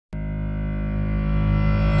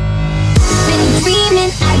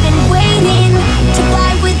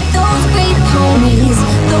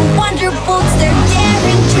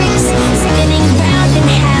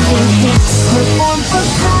Perform for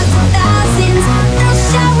crowds of thousands. They'll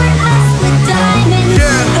shower us with diamonds.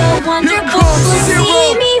 The wonderful will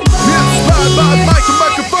see me inspired by the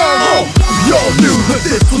microphone. Y'all knew that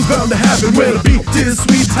this was bound to happen when a beat is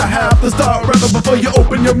sweet. I have to start rapping before you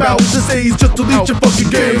open your mouth. This age just to lead your fucking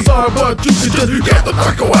game. Sorry, but you can just get the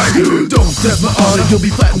fuck away. Don't test my honor, you'll be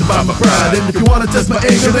flattened by my pride. And if you wanna test my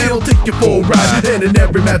anger, then I'll take you for a ride. And in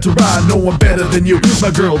every match to ride, no one better than you.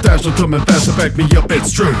 My girl Dash will come and fast to back me up,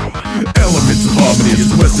 it's true. Elements of harmony is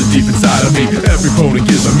twisted deep inside of me. Every phony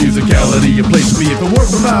gives my musicality a place to be. If it weren't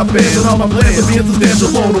for my band and all my plans to be insubstantial,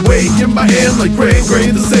 blown away in my hand like grain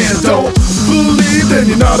in the sand. Don't believe, then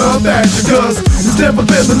you're not a match, cause it's never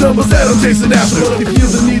been the numbers that I'm chasing after. But if you feel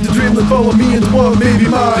the need to dream, then follow me into what may be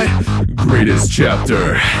my greatest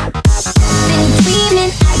chapter. Been dreaming,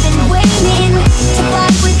 I've been waiting to fly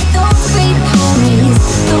with those great homies.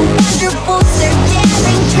 The wonderfuls, their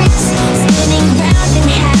daring tricks, spinning round and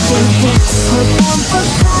having hits. Perform for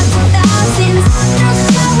crowds of thousands. They'll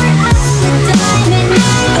shower us with diamonds.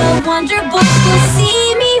 The wonderfuls will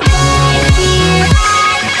see me right here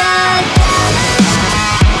at the top.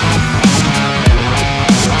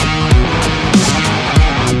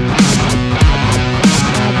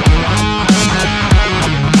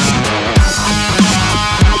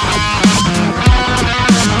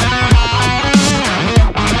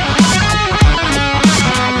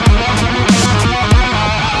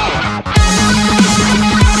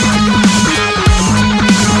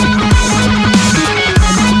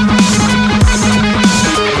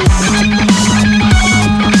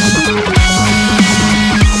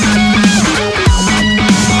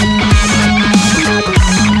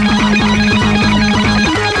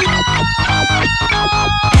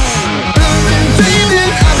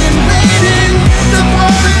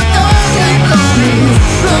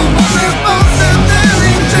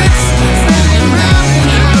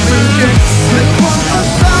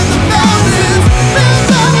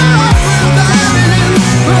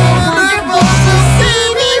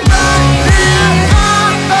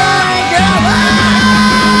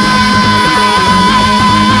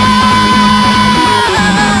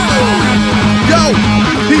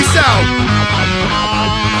 Peace out.